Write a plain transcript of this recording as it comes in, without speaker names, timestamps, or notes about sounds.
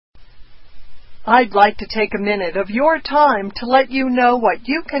I'd like to take a minute of your time to let you know what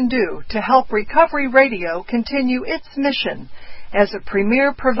you can do to help Recovery Radio continue its mission as a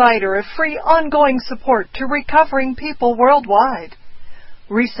premier provider of free ongoing support to recovering people worldwide.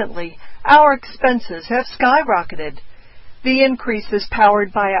 Recently, our expenses have skyrocketed. The increase is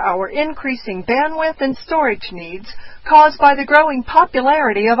powered by our increasing bandwidth and storage needs caused by the growing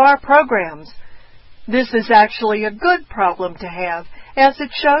popularity of our programs. This is actually a good problem to have, as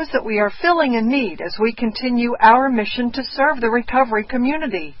it shows that we are filling a need as we continue our mission to serve the recovery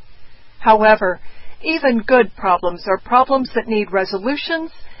community. However, even good problems are problems that need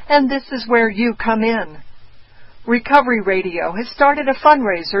resolutions, and this is where you come in. Recovery Radio has started a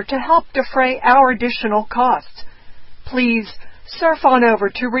fundraiser to help defray our additional costs. Please surf on over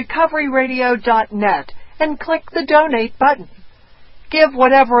to recoveryradio.net and click the donate button. Give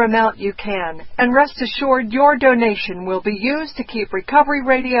whatever amount you can, and rest assured your donation will be used to keep Recovery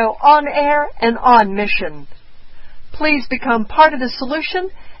Radio on air and on mission. Please become part of the solution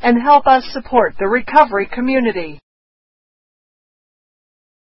and help us support the recovery community.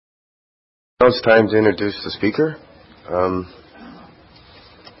 Now it's time to introduce the speaker.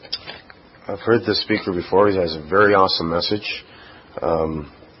 I've heard this speaker before. He has a very awesome message. I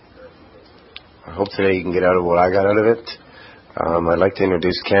hope today you can get out of what I got out of it. I'd like to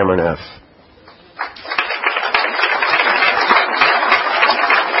introduce Cameron F.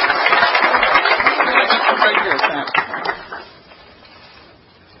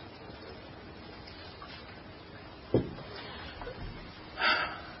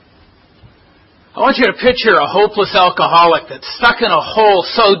 I want you to picture a hopeless alcoholic that's stuck in a hole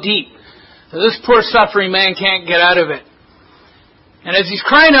so deep that this poor suffering man can't get out of it. And as he's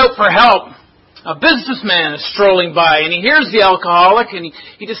crying out for help, a businessman is strolling by, and he hears the alcoholic, and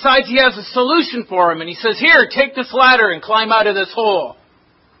he decides he has a solution for him. And he says, "Here, take this ladder and climb out of this hole."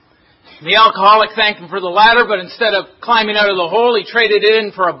 And the alcoholic thanked him for the ladder, but instead of climbing out of the hole, he traded it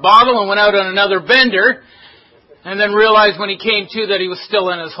in for a bottle and went out on another bender, and then realized when he came to that he was still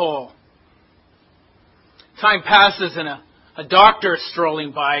in his hole. Time passes, and a doctor is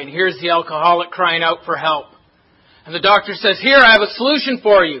strolling by and hears the alcoholic crying out for help. And the doctor says, "Here, I have a solution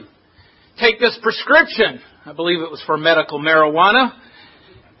for you. Take this prescription." I believe it was for medical marijuana.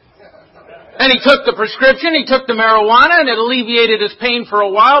 And he took the prescription, he took the marijuana, and it alleviated his pain for a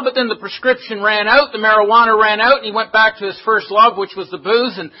while, but then the prescription ran out, the marijuana ran out, and he went back to his first love, which was the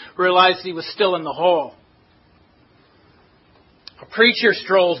booze, and realized he was still in the hole. A preacher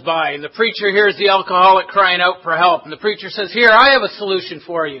strolls by, and the preacher hears the alcoholic crying out for help, and the preacher says, "Here, I have a solution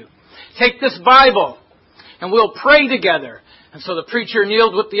for you. Take this Bible, and we'll pray together." And so the preacher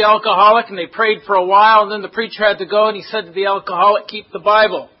kneeled with the alcoholic, and they prayed for a while, and then the preacher had to go, and he said to the alcoholic, "Keep the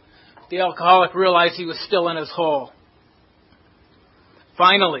Bible." The alcoholic realized he was still in his hole.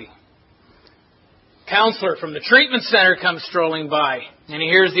 Finally, a counselor from the treatment center comes strolling by, and he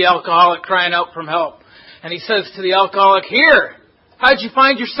hears the alcoholic crying out for help. And he says to the alcoholic, "Here, how'd you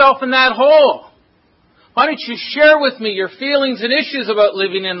find yourself in that hole? Why don't you share with me your feelings and issues about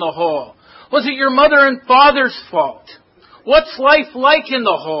living in the hole? Was it your mother and father's fault? What's life like in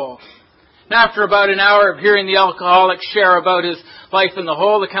the hole?" And after about an hour of hearing the alcoholic share about his life in the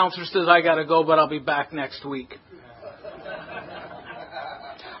hole, the counselor says, "I got to go, but I'll be back next week."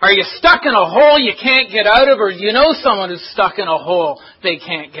 Are you stuck in a hole you can't get out of, or do you know someone who's stuck in a hole they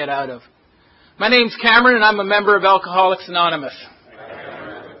can't get out of? My name's Cameron, and I'm a member of Alcoholics Anonymous.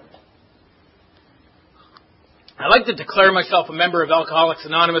 I like to declare myself a member of Alcoholics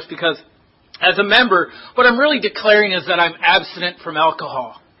Anonymous because as a member, what I'm really declaring is that I'm abstinent from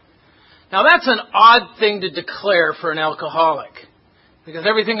alcohol. Now, that's an odd thing to declare for an alcoholic, because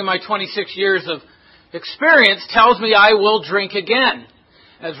everything in my 26 years of experience tells me I will drink again.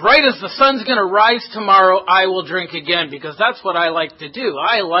 As right as the sun's going to rise tomorrow, I will drink again, because that's what I like to do.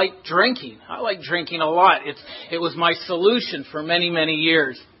 I like drinking. I like drinking a lot. It was my solution for many, many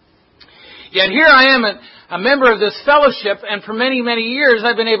years. Yet here I am, a member of this fellowship, and for many, many years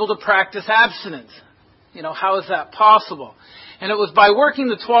I've been able to practice abstinence. You know, how is that possible? And it was by working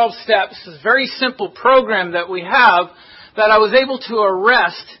the 12 steps, this very simple program that we have, that I was able to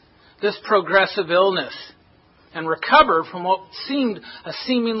arrest this progressive illness and recover from what seemed a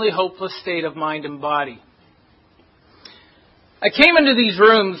seemingly hopeless state of mind and body. I came into these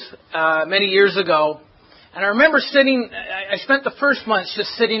rooms many years ago, and I remember I spent the first months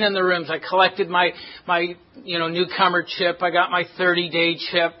just sitting in the rooms. I collected my newcomer chip. I got my 30-day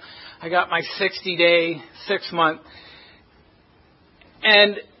chip. I got my 60-day, 6-month.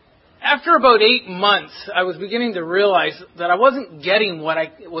 And after about 8 months, I was beginning to realize that I wasn't getting what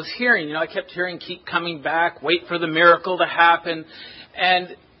I was hearing. I kept hearing, keep coming back, wait for the miracle to happen.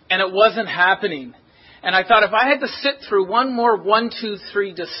 And and it wasn't happening. And I thought if I had to sit through one more 1, 2,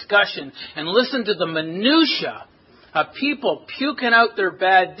 3 discussion and listen to the minutia of people puking out their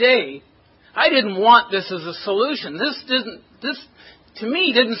bad day, I didn't want this as a solution. This to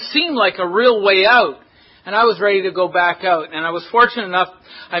me didn't seem like a real way out. And I was ready to go back out. And I was fortunate enough,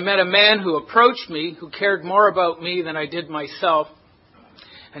 I met a man who approached me, who cared more about me than I did myself.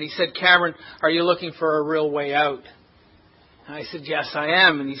 And he said, "Cameron, are you looking for a real way out?" And I said, "Yes, I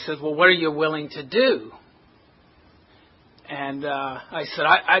am." And he said, "Well, what are you willing to do?" And I said,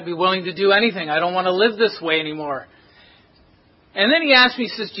 I'd be willing to do anything. I don't want to live this way anymore. And then he asked me, he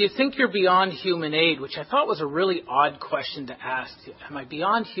says, "Do you think you're beyond human aid?" Which I thought was a really odd question to ask. Am I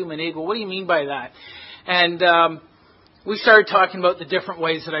beyond human aid? Well, what do you mean by that? And we started talking about the different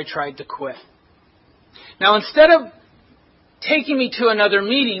ways that I tried to quit. Now, instead of taking me to another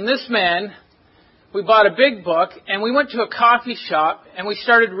meeting, this man, we bought a big book, and we went to a coffee shop, and we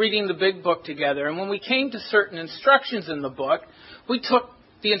started reading the big book together. And when we came to certain instructions in the book, we took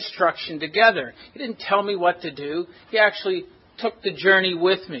the instruction together. He didn't tell me what to do. He actually took the journey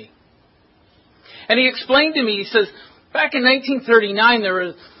with me. And he explained to me, he says, back in 1939, there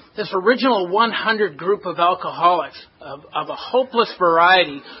was this original 100 group of alcoholics of a hopeless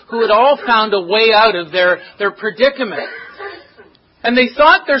variety who had all found a way out of their predicament. And they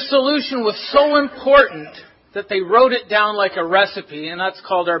thought their solution was so important that they wrote it down like a recipe, and that's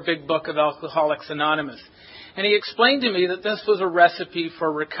called our big book of Alcoholics Anonymous. And he explained to me that this was a recipe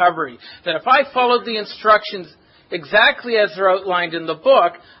for recovery, that if I followed the instructions exactly as they're outlined in the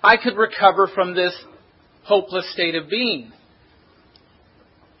book, I could recover from this hopeless state of being.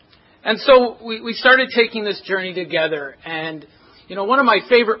 And so we started taking this journey together. And, you know, one of my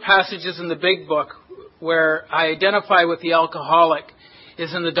favorite passages in the big book where I identify with the alcoholic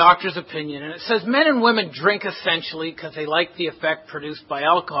is in the doctor's opinion. And it says, men and women drink essentially because they like the effect produced by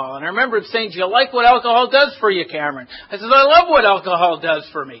alcohol. And I remember him saying, "Do you like what alcohol does for you, Cameron?" I said, "I love what alcohol does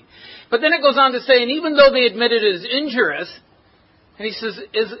for me." But then it goes on to say, and even though they admit it is injurious, and he says,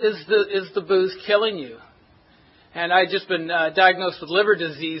 is the booze killing you? And I'd just been diagnosed with liver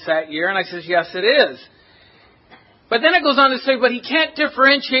disease that year, and I says, "Yes, it is." But then it goes on to say, but he can't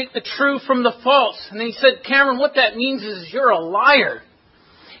differentiate the true from the false. And then he said, "Cameron, what that means is you're a liar.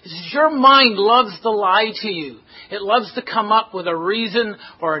 He says, your mind loves to lie to you. It loves to come up with a reason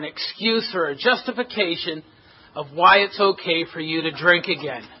or an excuse or a justification of why it's okay for you to drink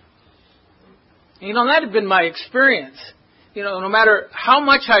again." And, you know, that had been my experience. You know, no matter how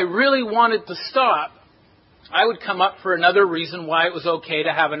much I really wanted to stop, I would come up for another reason why it was okay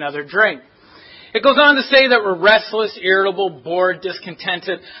to have another drink. It goes on to say that we're restless, irritable, bored,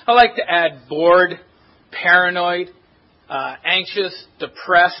 discontented. I like to add bored, paranoid, anxious,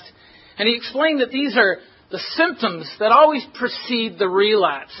 depressed. And he explained that these are the symptoms that always precede the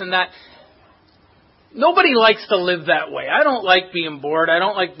relapse, and that nobody likes to live that way. I don't like being bored. I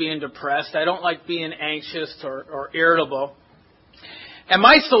don't like being depressed. I don't like being anxious or irritable. And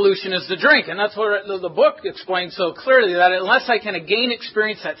my solution is to drink. And that's what the book explains so clearly, that unless I can again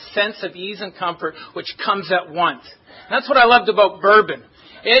experience that sense of ease and comfort which comes at once. And that's what I loved about bourbon.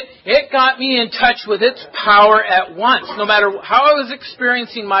 It got me in touch with its power at once. No matter how I was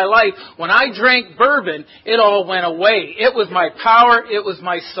experiencing my life, when I drank bourbon, it all went away. It was my power. It was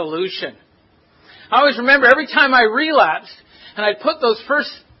my solution. I always remember every time I relapsed, and I'd put those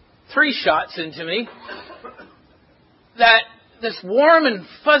first 3 shots into me, that this warm and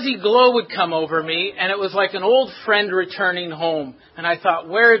fuzzy glow would come over me, and it was like an old friend returning home. And I thought,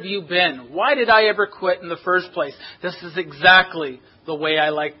 where have you been? Why did I ever quit in the first place? This is exactly the way I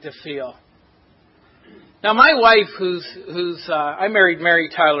like to feel. Now, my wife, I married Mary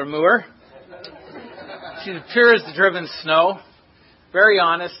Tyler Moore. She's pure as the driven snow, very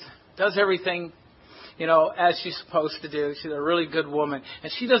honest, does everything, you know, as she's supposed to do. She's a really good woman,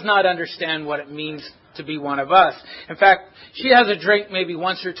 and she does not understand what it means to be one of us. In fact, she has a drink maybe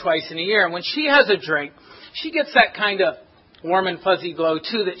once or twice in a year, and when she has a drink, she gets that kind of warm and fuzzy glow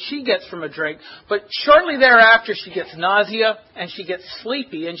too that she gets from a drink, but shortly thereafter she gets nausea and she gets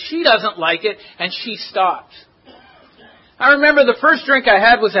sleepy, and she doesn't like it, and she stops. I remember the first drink I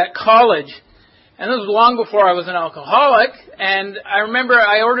had was at college, and this was long before I was an alcoholic, and I remember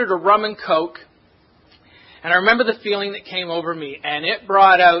I ordered a rum and Coke. And I remember the feeling that came over me, and it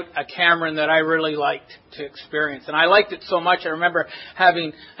brought out a Cameron that I really liked to experience. And I liked it so much, I remember I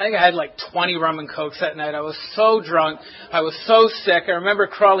think I had like 20 rum and Cokes that night. I was so drunk. I was so sick. I remember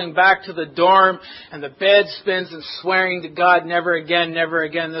crawling back to the dorm, and the bed spins, and swearing to God, never again,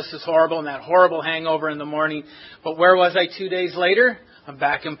 this is horrible, and that horrible hangover in the morning. But where was I 2 days later? I'm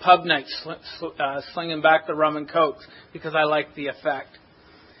back in pub night, slinging back the rum and Cokes, because I liked the effect.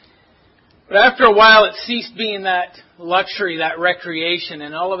 But after a while, it ceased being that luxury, that recreation,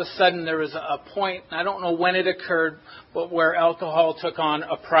 and all of a sudden there was a point, I don't know when it occurred, but where alcohol took on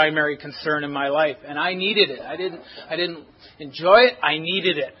a primary concern in my life, and I needed it. I didn't enjoy it, I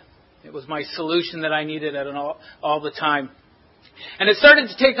needed it. It was my solution that I needed it all the time. And it started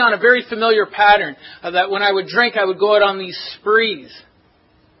to take on a very familiar pattern that when I would drink, I would go out on these sprees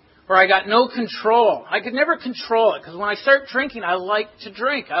where I got no control. I could never control it because when I start drinking, I like to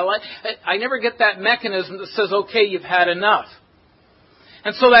drink. I never get that mechanism that says, okay, you've had enough.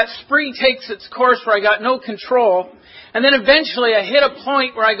 And so that spree takes its course where I got no control. And then eventually I hit a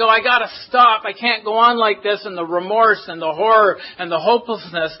point where I go, I got to stop. I can't go on like this. And the remorse and the horror and the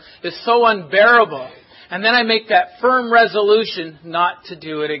hopelessness is so unbearable. And then I make that firm resolution not to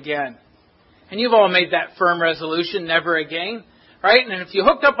do it again. And you've all made that firm resolution, never again. Right? And if you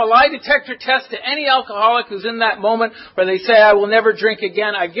hooked up a lie detector test to any alcoholic who's in that moment where they say, I will never drink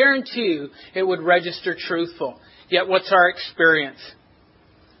again, I guarantee you it would register truthful. Yet what's our experience?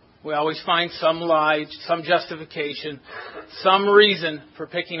 We always find some lie, some justification, some reason for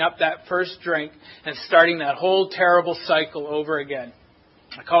picking up that first drink and starting that whole terrible cycle over again.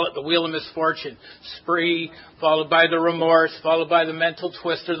 I call it the wheel of misfortune. Spree, followed by the remorse, followed by the mental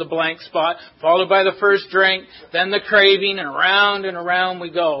twist or the blank spot, followed by the first drink, then the craving, and around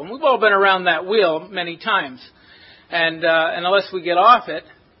we go. And we've all been around that wheel many times. And unless we get off it,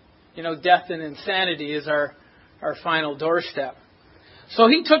 death and insanity is our final doorstep. So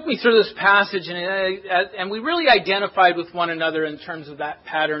he took me through this passage, and we really identified with one another in terms of that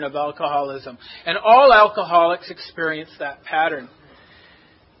pattern of alcoholism. And all alcoholics experience that pattern.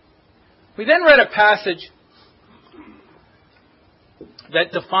 We then read a passage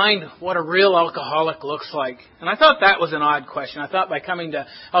that defined what a real alcoholic looks like. And I thought that was an odd question. I thought by coming to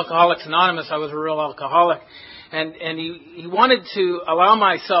Alcoholics Anonymous, I was a real alcoholic. And he wanted to allow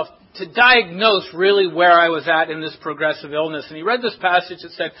myself to diagnose really where I was at in this progressive illness. And he read this passage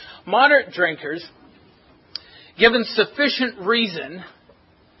that said, moderate drinkers, given sufficient reason,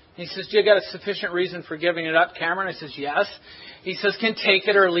 he says, do you got a sufficient reason for giving it up, Cameron? I says, yes. He says, can take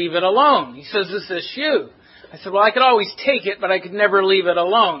it or leave it alone. He says, is this you? I said, well, I could always take it, but I could never leave it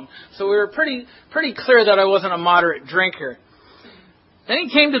alone. So we were pretty clear that I wasn't a moderate drinker. Then he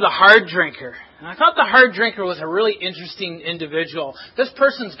came to the hard drinker. And I thought the hard drinker was a really interesting individual. This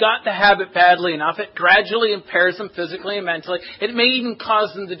person's got the habit badly enough. It gradually impairs them physically and mentally. It may even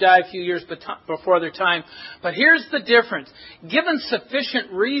cause them to die a few years before their time. But here's the difference. Given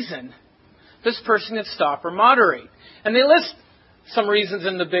sufficient reason, this person can stop or moderate. And they list some reasons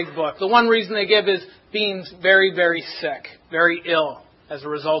in the big book. The one reason they give is being very, very sick, very ill as a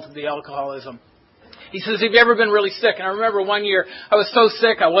result of the alcoholism. He says, have you ever been really sick? And I remember one year I was so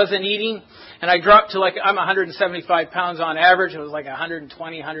sick I wasn't eating, and I dropped to I'm 175 pounds on average. It was like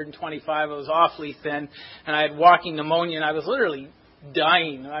 120, 125. I was awfully thin, and I had walking pneumonia, and I was literally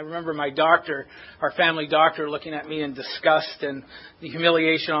dying. I remember my doctor, our family doctor, looking at me in disgust and the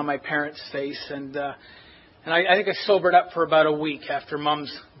humiliation on my parents' face. And I think I sobered up for about a week after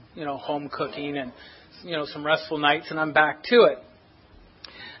Mom's, home cooking and, some restful nights, and I'm back to it.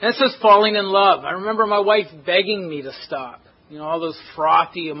 And it says falling in love. I remember my wife begging me to stop. All those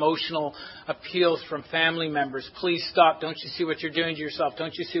frothy emotional appeals from family members. Please stop. Don't you see what you're doing to yourself?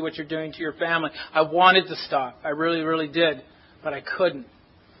 Don't you see what you're doing to your family? I wanted to stop. I really, really did. But I couldn't.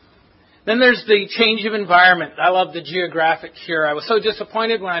 Then there's the change of environment. I love the geographic cure. I was so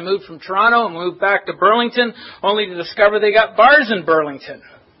disappointed when I moved from Toronto and moved back to Burlington, only to discover they got bars in Burlington.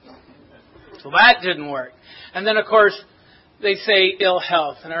 So that didn't work. And then, of course, they say ill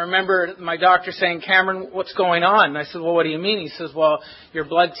health. And I remember my doctor saying, Cameron, what's going on? And I said, well, what do you mean? He says, well, your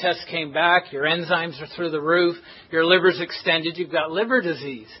blood test came back. Your enzymes are through the roof. Your liver's extended. You've got liver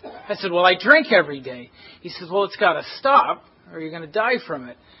disease. I said, well, I drink every day. He says, well, it's got to stop or you're going to die from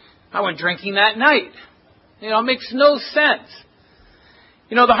it. I went drinking that night. It makes no sense.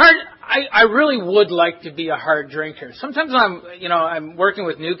 I really would like to be a hard drinker. Sometimes I'm working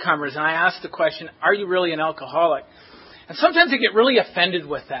with newcomers and I ask the question, are you really an alcoholic? And sometimes I get really offended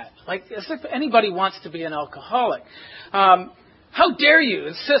with that. Like, as if anybody wants to be an alcoholic. How dare you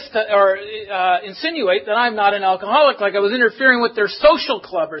insist or insinuate that I'm not an alcoholic, like I was interfering with their social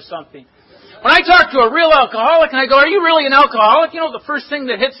club or something. When I talk to a real alcoholic and I go, are you really an alcoholic? The first thing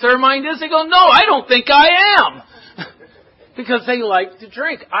that hits their mind is they go, no, I don't think I am. Because they like to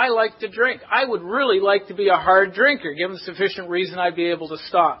drink. I like to drink. I would really like to be a hard drinker. Given sufficient reason, I'd be able to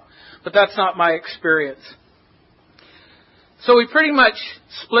stop. But that's not my experience. So we pretty much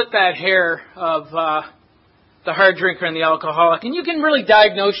split that hair of the hard drinker and the alcoholic. And you can really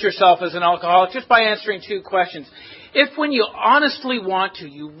diagnose yourself as an alcoholic just by answering two questions. If when you honestly want to,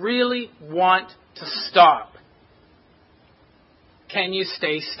 you really want to stop, can you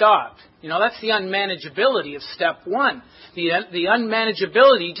stay stopped? That's the unmanageability of step one. The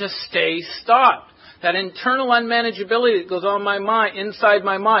unmanageability to stay stopped. That internal unmanageability that goes on my mind, inside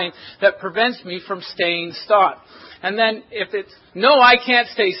my mind, that prevents me from staying stopped. And then if it's, no, I can't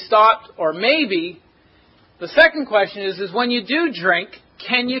stay stopped, or maybe, the second question is when you do drink,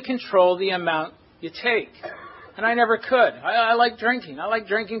 can you control the amount you take? And I never could. I like drinking. I like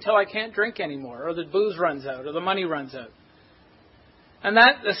drinking till I can't drink anymore, or the booze runs out, or the money runs out. And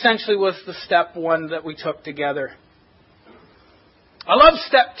that essentially was the step one that we took together. I love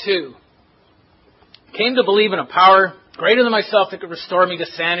step two. Came to believe in a power greater than myself that could restore me to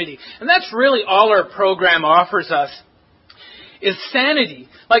sanity. And that's really all our program offers us, is sanity.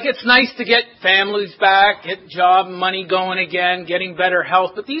 Like, it's nice to get families back, get job and money going again, getting better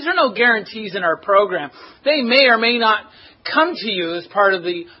health, but these are no guarantees in our program. They may or may not come to you as part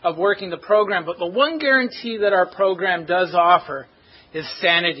of working the program, but the one guarantee that our program does offer is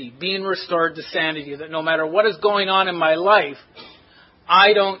sanity, being restored to sanity, that no matter what is going on in my life,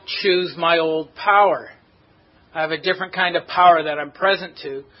 I don't choose my old power. I have a different kind of power that I'm present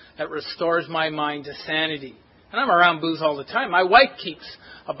to that restores my mind to sanity. And I'm around booze all the time. My wife keeps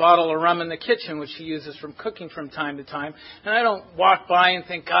a bottle of rum in the kitchen, which she uses from cooking from time to time. And I don't walk by and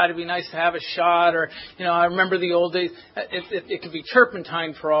think, God, it'd be nice to have a shot. Or, I remember the old days. It could be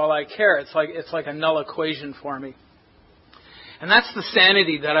turpentine for all I care. It's like a null equation for me. And that's the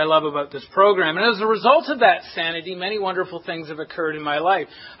sanity that I love about this program. And as a result of that sanity, many wonderful things have occurred in my life.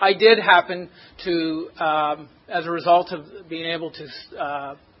 I did happen to, as a result of being able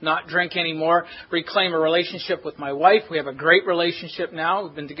to not drink anymore, reclaim a relationship with my wife. We have a great relationship now.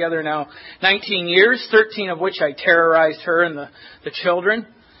 We've been together now 19 years, 13 of which I terrorized her and the children.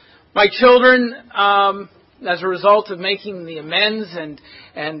 My children, as a result of making the amends and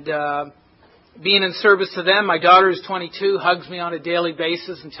being in service to them, my daughter is 22, hugs me on a daily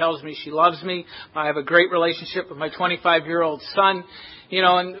basis and tells me she loves me. I have a great relationship with my 25-year-old son.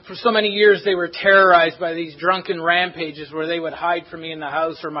 And for so many years they were terrorized by these drunken rampages where they would hide from me in the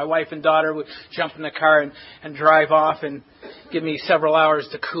house, or my wife and daughter would jump in the car and drive off and give me several hours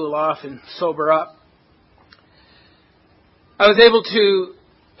to cool off and sober up. I was able to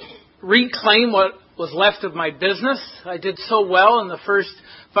reclaim what was left of my business. I did so well in the first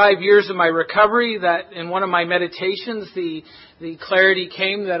 5 years of my recovery that in one of my meditations, the clarity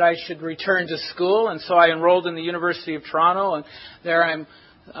came that I should return to school. And so I enrolled in the University of Toronto, and there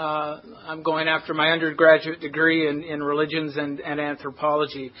I'm going after my undergraduate degree in religions and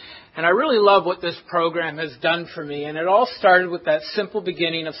anthropology. And I really love what this program has done for me. And it all started with that simple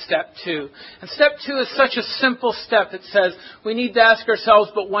beginning of step two. And step two is such a simple step. It says we need to ask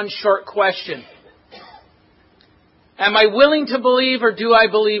ourselves but one short question. Am I willing to believe, or do I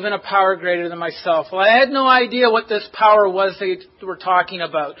believe in a power greater than myself? Well, I had no idea what this power was they were talking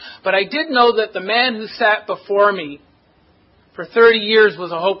about. But I did know that the man who sat before me for 30 years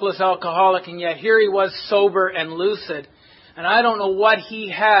was a hopeless alcoholic, and yet here he was sober and lucid. And I don't know what he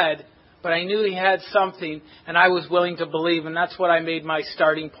had, but I knew he had something, and I was willing to believe, and that's what I made my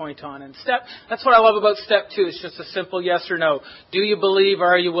starting point on. And that's what I love about step two. It's just a simple yes or no. Do you believe,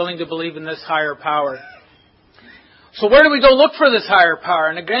 or are you willing to believe in this higher power? So where do we go look for this higher power?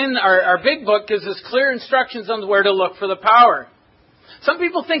 And again, our big book gives us clear instructions on where to look for the power. Some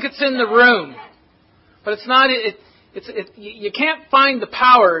people think it's in the room, but it's not. You can't find the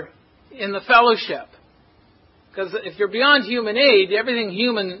power in the fellowship. Because if you're beyond human aid, everything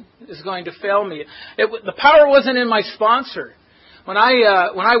human is going to fail me. The power wasn't in my sponsor. When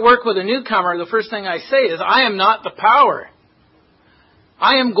I work with a newcomer, the first thing I say is, I am not the power.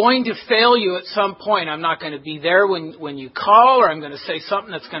 I am going to fail you at some point. I'm not going to be there when you call, or I'm going to say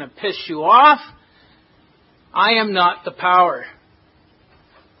something that's going to piss you off. I am not the power.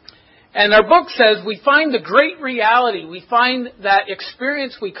 And our book says we find the great reality. We find that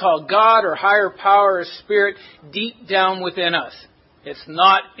experience we call God or higher power or spirit deep down within us. It's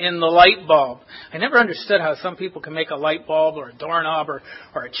not in the light bulb. I never understood how some people can make a light bulb or a doorknob or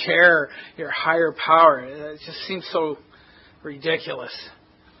a chair your higher power. It just seems so ridiculous.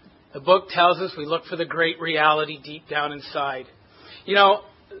 The book tells us we look for the great reality deep down inside.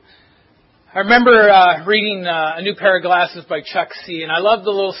 I remember reading A New Pair of Glasses by Chuck C. And I love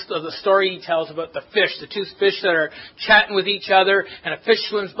the story he tells about the fish, the two fish that are chatting with each other, and a fish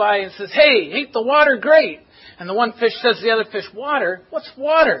swims by and says, "Hey, ain't the water great?" And the one fish says to the other fish, "Water? What's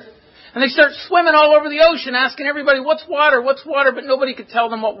water?" And they start swimming all over the ocean, asking everybody, "What's water? What's water?" But nobody could tell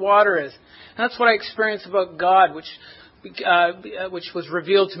them what water is. And that's what I experience about God, which which was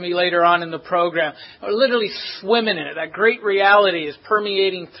revealed to me later on in the program. I'm literally swimming in it. That great reality is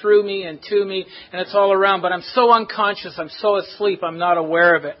permeating through me and to me, and it's all around. But I'm so unconscious, I'm so asleep, I'm not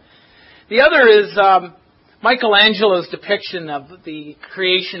aware of it. The other is Michelangelo's depiction of the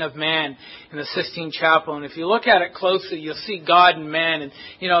creation of man in the Sistine Chapel. And if you look at it closely, you'll see God and man. And,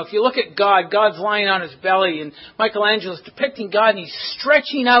 if you look at God, God's lying on his belly. And Michelangelo's depicting God, and he's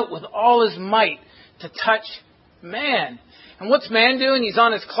stretching out with all his might to touch man. And what's man doing? He's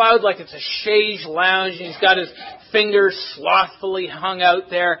on his cloud like it's a chaise lounge. And he's got his fingers slothfully hung out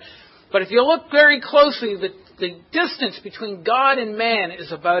there. But if you look very closely, the distance between God and man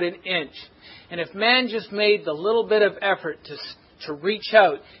is about an inch. And if man just made the little bit of effort to reach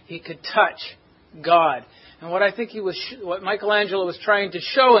out, he could touch God. And what I think what Michelangelo was trying to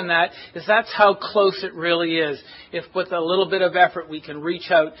show in that is that's how close it really is. If with a little bit of effort we can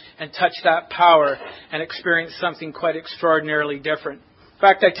reach out and touch that power and experience something quite extraordinarily different. In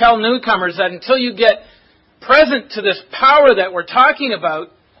fact, I tell newcomers that until you get present to this power that we're talking about,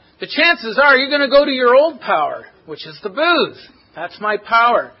 the chances are you're going to go to your old power, which is the booze. That's my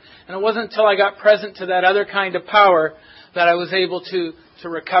power. And it wasn't until I got present to that other kind of power that I was able to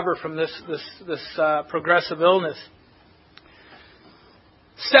recover from this progressive illness.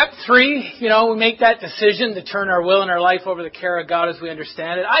 Step 3, we make that decision to turn our will and our life over to the care of God as we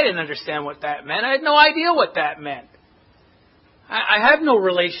understand it. I didn't understand what that meant. I had no idea what that meant. I have no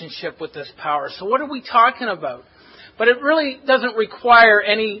relationship with this power. So what are we talking about? But it really doesn't require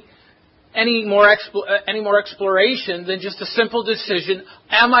any more exploration than just a simple decision,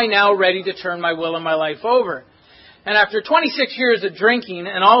 am I now ready to turn my will and my life over? And after 26 years of drinking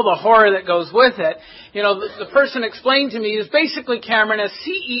and all the horror that goes with it, the person explained to me is basically, Cameron, as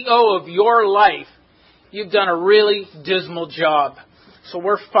CEO of your life, you've done a really dismal job. So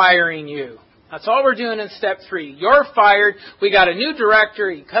we're firing you. That's all we're doing in step 3. You're fired. We got a new director.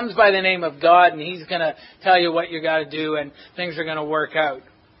 He comes by the name of God, and he's going to tell you what you got to do, and things are going to work out.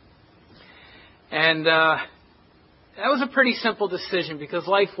 And that was a pretty simple decision because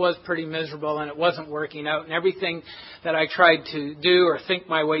life was pretty miserable and it wasn't working out. And everything that I tried to do or think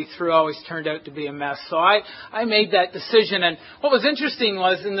my way through always turned out to be a mess. So I made that decision. And what was interesting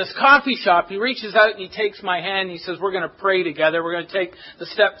was in this coffee shop, he reaches out and he takes my hand and he says, we're going to pray together. We're going to take the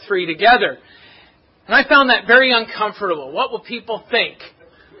step 3 together. And I found that very uncomfortable. What will people think?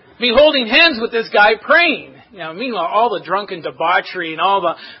 Me holding hands with this guy praying. Meanwhile, all the drunken debauchery and all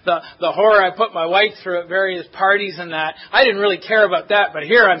the horror I put my wife through at various parties and that, I didn't really care about that. But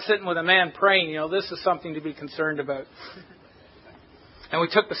here I'm sitting with a man praying. This is something to be concerned about. And we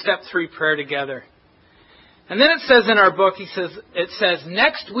took the step 3 prayer together. And then it says in our book, it says,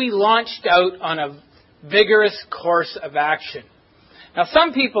 next we launched out on a vigorous course of action. Now,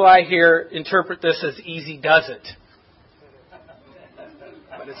 some people I hear interpret this as easy does it.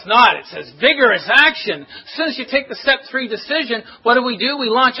 But it's not. It says vigorous action. As soon as you take the step 3 decision, what do? We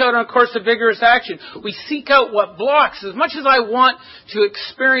launch out on a course of vigorous action. We seek out what blocks. As much as I want to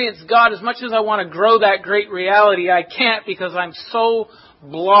experience God, as much as I want to grow that great reality, I can't because I'm so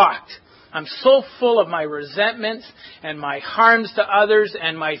blocked. I'm so full of my resentments and my harms to others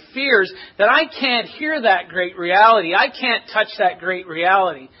and my fears that I can't hear that great reality. I can't touch that great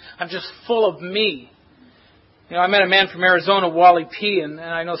reality. I'm just full of me. I met a man from Arizona, Wally P., and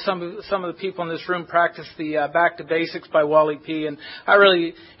I know some of the people in this room practice the Back to Basics by Wally P., and I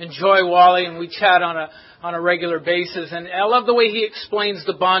really enjoy Wally, and we chat on a regular basis, and I love the way he explains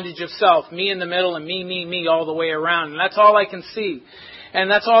the bondage of self, me in the middle and me all the way around, and that's all I can see,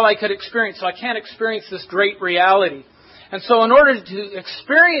 and that's all I could experience, so I can't experience this great reality. And so in order to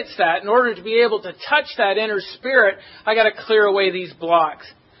experience that, in order to be able to touch that inner spirit, I got to clear away these blocks.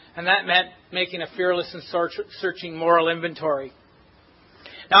 And that meant making a fearless and searching moral inventory.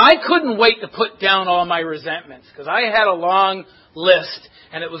 Now, I couldn't wait to put down all my resentments because I had a long list,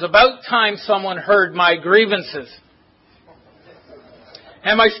 and it was about time someone heard my grievances.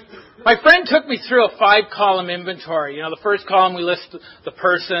 And my friend took me through a 5-column inventory. The first column we list the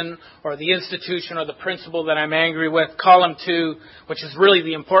person or the institution or the principle that I'm angry with. Column 2, which is really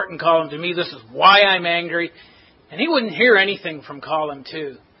the important column to me, this is why I'm angry. And he wouldn't hear anything from column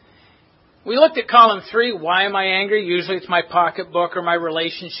 2. We looked at column 3, why am I angry? Usually it's my pocketbook or my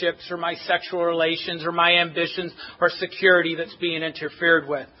relationships or my sexual relations or my ambitions or security that's being interfered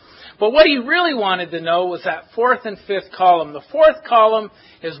with. But what he really wanted to know was that 4th and 5th column. The 4th column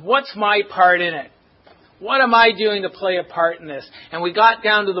is what's my part in it? What am I doing to play a part in this? And we got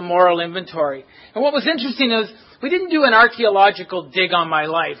down to the moral inventory. And what was interesting is We didn't do an archaeological dig on my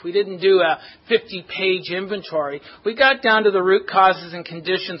life. We didn't do a 50-page inventory. We got down to the root causes and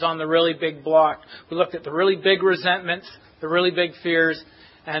conditions on the really big block. We looked at the really big resentments, the really big fears,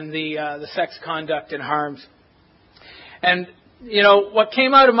 and the sex conduct and harms. And, you know, what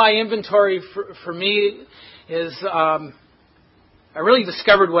came out of my inventory for me is I really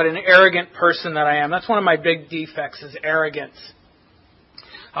discovered what an arrogant person that I am. That's one of my big defects, is arrogance.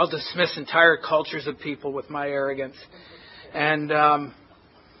 I'll dismiss entire cultures of people with my arrogance. And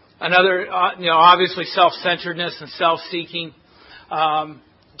another, obviously self-centeredness and self-seeking.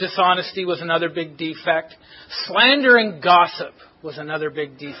 Dishonesty was another big defect. Slander and gossip was another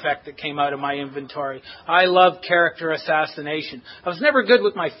big defect that came out of my inventory. I love character assassination. I was never good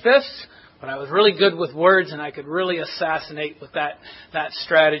with my fists, but I was really good with words, and I could really assassinate with that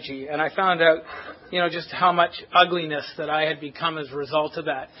strategy. And I found out, just how much ugliness that I had become as a result of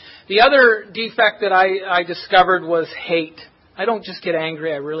that. The other defect that I discovered was hate. I don't just get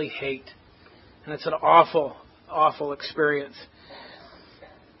angry, I really hate. And it's an awful, awful experience.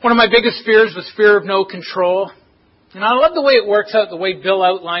 One of my biggest fears was fear of no control. And I love the way it works out, the way Bill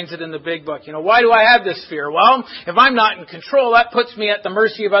outlines it in the big book. Why do I have this fear? Well, if I'm not in control, that puts me at the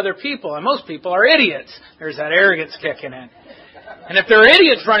mercy of other people. And most people are idiots. There's that arrogance kicking in. And if there are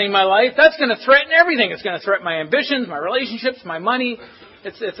idiots running my life, that's going to threaten everything. It's going to threaten my ambitions, my relationships, my money.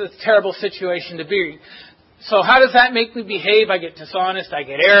 It's a terrible situation to be. So how does that make me behave? I get dishonest, I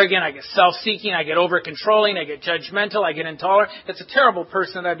get arrogant, I get self-seeking, I get over-controlling, I get judgmental, I get intolerant. It's a terrible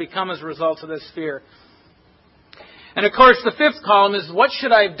person that I become as a result of this fear. And of course, the fifth column is, what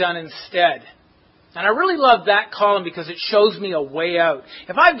should I have done instead? And I really love that column because it shows me a way out.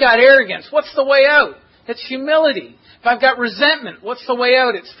 If I've got arrogance, what's the way out? It's humility. If I've got resentment, what's the way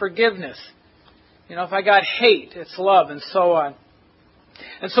out? It's forgiveness. If I got hate, it's love, and so on.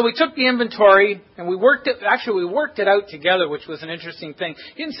 And so we took the inventory and we worked it out together, which was an interesting thing.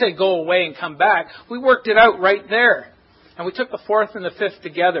 He didn't say go away and come back. We worked it out right there. And we took the fourth and the fifth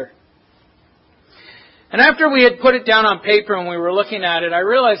together. And after we had put it down on paper and we were looking at it, I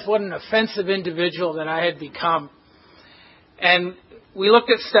realized what an offensive individual that I had become. And we looked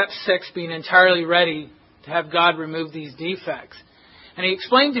at step 6, being entirely ready to have God remove these defects. And he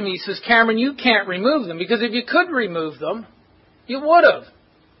explained to me, he says, Cameron, you can't remove them, because if you could remove them, you would have.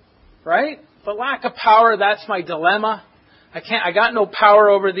 Right? But lack of power, that's my dilemma. I got no power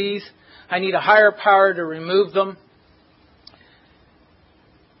over these. I need a higher power to remove them.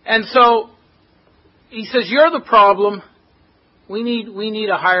 And so he says, you're the problem. We need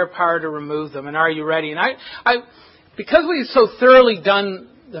a higher power to remove them. And are you ready? And I because we've so thoroughly done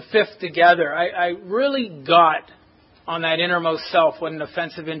the fifth together, I really got on that innermost self what an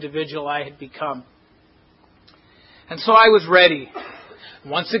offensive individual I had become. And so I was ready.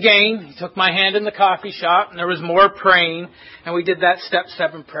 Once again, he took my hand in the coffee shop, and there was more praying, and we did that step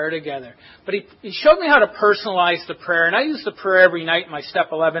 7 prayer together. But he showed me how to personalize the prayer, and I use the prayer every night in my step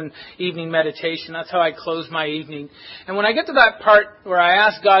 11 evening meditation. That's how I close my evening. And when I get to that part where I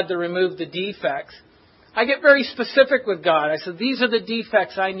ask God to remove the defects, I get very specific with God. I said, these are the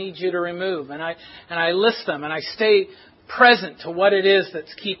defects I need you to remove. And I list them, and I stay present to what it is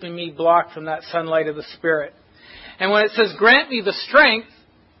that's keeping me blocked from that sunlight of the Spirit. And when it says, grant me the strength,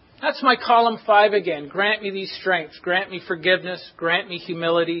 that's my column 5 again. Grant me these strengths. Grant me forgiveness. Grant me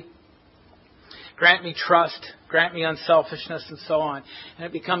humility. Grant me trust. Grant me unselfishness, and so on. And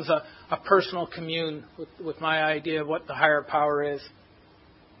it becomes a personal commune with my idea of what the higher power is.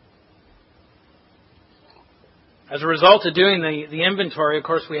 As a result of doing the inventory, of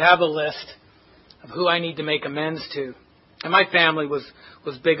course, we have a list of who I need to make amends to. And my family was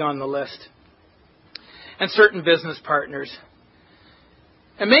big on the list. And certain business partners.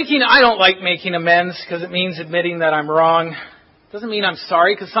 And I don't like making amends because it means admitting that I'm wrong. Doesn't mean I'm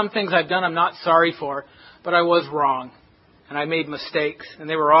sorry, because some things I've done I'm not sorry for, but I was wrong. And I made mistakes, and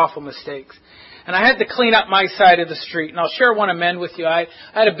they were awful mistakes. And I had to clean up my side of the street. And I'll share one amend with you. I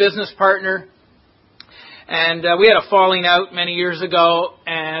had a business partner, and we had a falling out many years ago,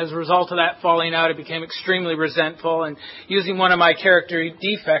 and as a result of that falling out, I became extremely resentful, and using one of my character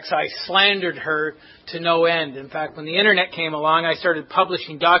defects, I slandered her to no end. In fact, when the internet came along, I started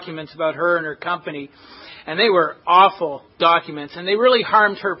publishing documents about her and her company, and they were awful documents, and they really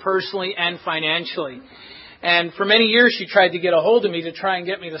harmed her personally and financially. And for many years, she tried to get a hold of me to try and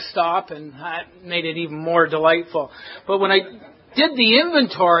get me to stop, and that made it even more delightful. But when I did the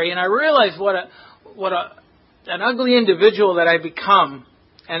inventory, and I realized what an ugly individual that I become,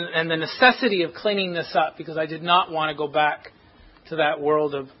 and the necessity of cleaning this up, because I did not want to go back to that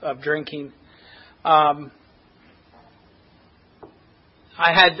world of drinking. I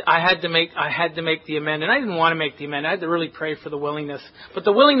I had to make the amend, and I didn't want to make the amend. I had to really pray for the willingness. But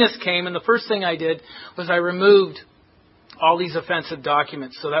the willingness came, and the first thing I did was I removed all these offensive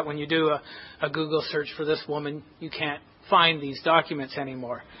documents so that when you do a Google search for this woman, you can't find these documents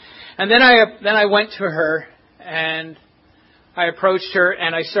anymore. And then I went to her and I approached her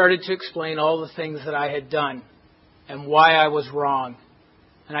and I started to explain all the things that I had done and why I was wrong.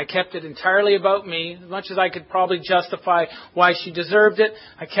 And I kept it entirely about me. As much as I could probably justify why she deserved it,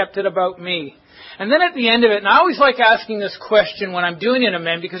 I kept it about me. And then at the end of it, and I always like asking this question when I'm doing an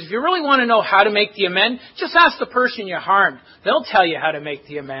amend, because if you really want to know how to make the amend, just ask the person you harmed. They'll tell you how to make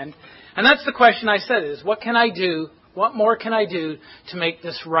the amend. And that's the question I said is, what can I do? What more can I do to make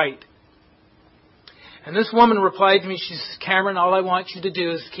this right? And this woman replied to me, she says, Cameron, all I want you to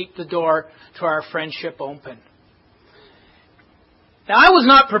do is keep the door to our friendship open. Now, I was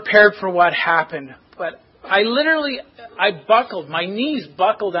not prepared for what happened, but I buckled. My knees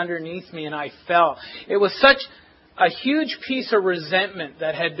buckled underneath me and I fell. It was such a huge piece of resentment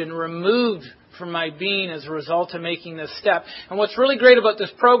that had been removed from my being as a result of making this step. And what's really great about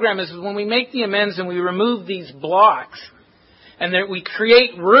this program is when we make the amends and we remove these blocks and that we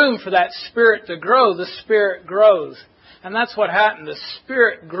create room for that spirit to grow, the spirit grows. And that's what happened. The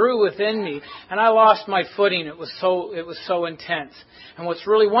Spirit grew within me, and I lost my footing. It was so intense. And what's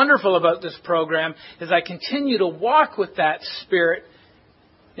really wonderful about this program is I continue to walk with that Spirit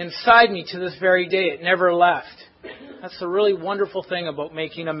inside me to this very day. It never left. That's the really wonderful thing about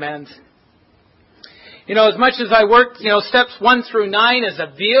making amends. You know, as much as I worked, steps 1 through 9 as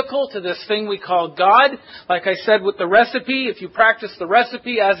a vehicle to this thing we call God, like I said with the recipe, if you practice the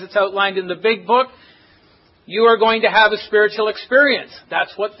recipe as it's outlined in the big book, you are going to have a spiritual experience.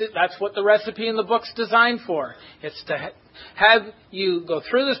 That's what the recipe in the book's designed for. It's to have you go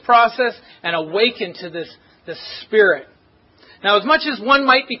through this process and awaken to this Spirit. Now, as much as one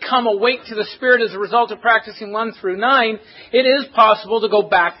might become awake to the Spirit as a result of practicing 1 through 9, it is possible to go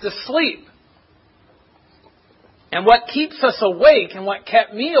back to sleep. And what keeps us awake and what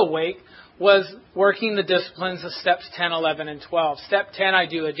kept me awake was working the disciplines of steps 10, 11, and 12. Step 10, I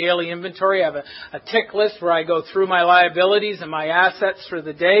do a daily inventory. I have a tick list where I go through my liabilities and my assets for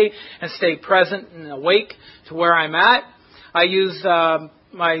the day and stay present and awake to where I'm at. I use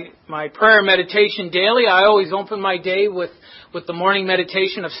my prayer meditation daily. I always open my day with the morning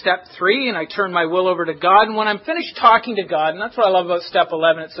meditation of step 3, and I turn my will over to God. And when I'm finished talking to God, and that's what I love about step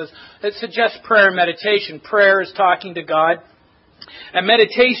 11, it suggests prayer and meditation. Prayer is talking to God. And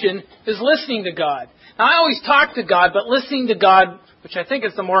meditation is listening to God. Now, I always talk to God, but listening to God, which I think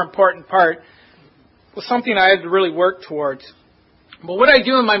is the more important part, was something I had to really work towards. But what I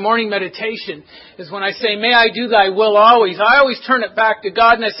do in my morning meditation is when I say, may I do thy will always, I always turn it back to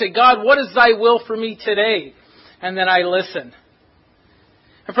God and I say, God, what is thy will for me today? And then I listen.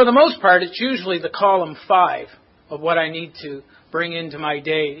 And for the most part, it's usually the column 5 of what I need to bring into my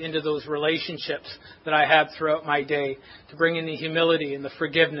day, into those relationships that I have throughout my day, to bring in the humility and the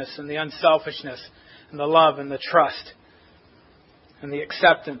forgiveness and the unselfishness and the love and the trust and the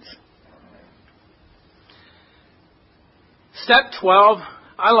acceptance. Step 12,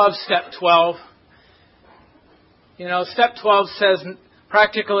 I love step 12. Step 12 says,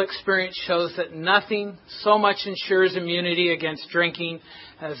 practical experience shows that nothing so much ensures immunity against drinking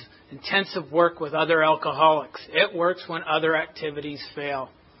as intensive work with other alcoholics. It works when other activities fail.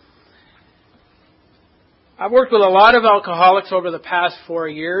 I've worked with a lot of alcoholics over the past 4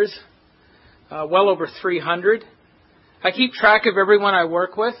 years, well over 300. I keep track of everyone I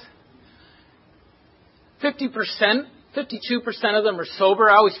work with. 52% of them are sober.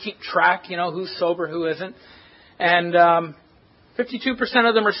 I always keep track, who's sober, who isn't. And 52%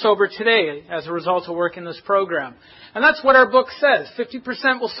 of them are sober today as a result of working this program. And that's what our book says.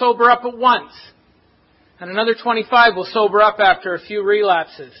 50% will sober up at once. And another 25 will sober up after a few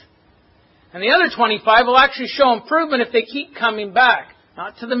relapses. And the other 25 will actually show improvement if they keep coming back.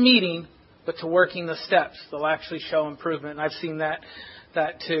 Not to the meeting, but to working the steps. They'll actually show improvement. And I've seen that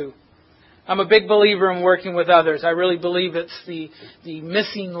too. I'm a big believer in working with others. I really believe it's the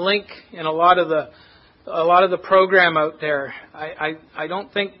missing link in a lot of the program out there. I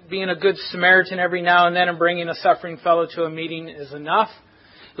don't think being a good Samaritan every now and then and bringing a suffering fellow to a meeting is enough.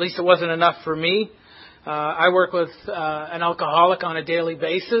 At least it wasn't enough for me. I work with an alcoholic on a daily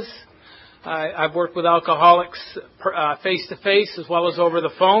basis. I've worked with alcoholics face-to-face as well as over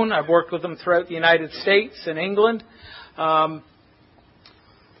the phone. I've worked with them throughout the United States and England.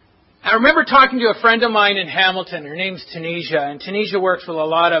 I remember talking to a friend of mine in Hamilton. Her name's Tunisia, and Tunisia works with a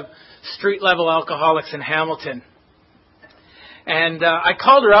lot of street-level alcoholics in Hamilton. And I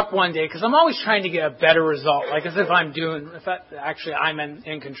called her up one day because I'm always trying to get a better result, like as if I'm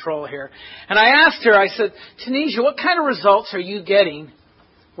in control here. And I asked her, I said, Tanisha, what kind of results are you getting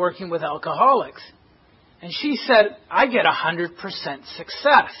working with alcoholics? And she said, I get 100%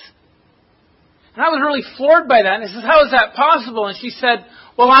 success. And I was really floored by that. And I said, how is that possible? And she said,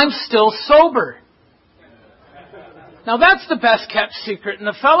 well, I'm still sober. Now, that's the best kept secret in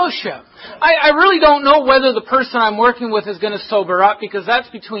the fellowship. I really don't know whether the person I'm working with is going to sober up, because that's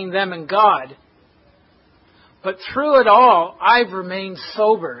between them and God. But through it all, I've remained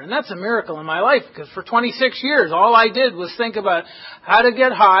sober. And that's a miracle in my life, because for 26 years, all I did was think about how to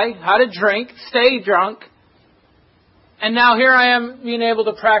get high, how to drink, stay drunk. And now here I am being able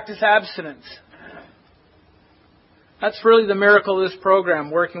to practice abstinence. That's really the miracle of this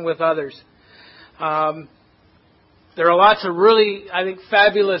program, working with others. There are lots of really, I think,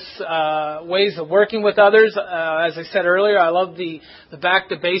 fabulous ways of working with others. As I said earlier, I love the back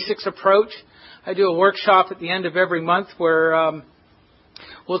to basics approach. I do a workshop at the end of every month where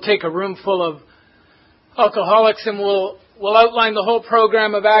we'll take a room full of alcoholics and we'll outline the whole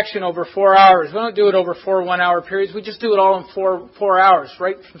program of action over 4 hours. We don't do it over 4 one-hour periods. We just do it all in 4 hours,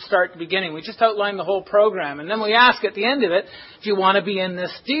 right from start to beginning. We just outline the whole program. And then we ask at the end of it, do you want to be in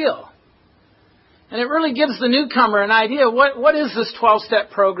this deal? And it really gives the newcomer an idea, what is this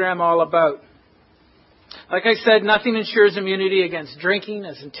 12-step program all about? Like I said, nothing ensures immunity against drinking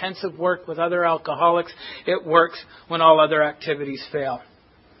as intensive work with other alcoholics. It works when all other activities fail.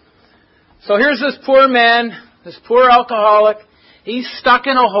 So here's this poor man, this poor alcoholic. He's stuck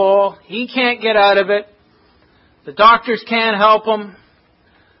in a hole. He can't get out of it. The doctors can't help him.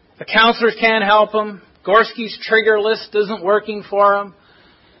 The counselors can't help him. Gorski's trigger list isn't working for him.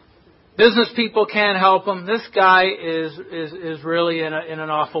 Business people can't help him. This guy is really in an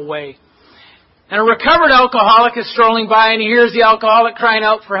awful way. And a recovered alcoholic is strolling by and he hears the alcoholic crying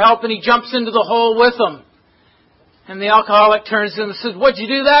out for help and he jumps into the hole with him. And the alcoholic turns to him and says, what'd you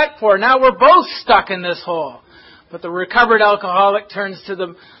do that for? Now we're both stuck in this hole. But the recovered alcoholic turns to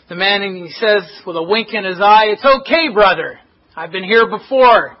the man and he says with a wink in his eye, it's okay, brother. I've been here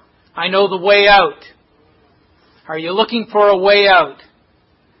before. I know the way out. Are you looking for a way out?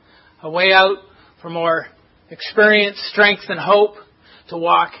 A way out for more experience, strength, and hope, to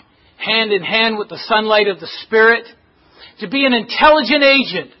walk hand in hand with the sunlight of the Spirit, to be an intelligent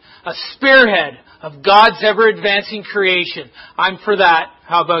agent, a spearhead of God's ever-advancing creation. I'm for that.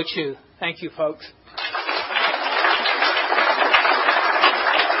 How about you? Thank you, folks.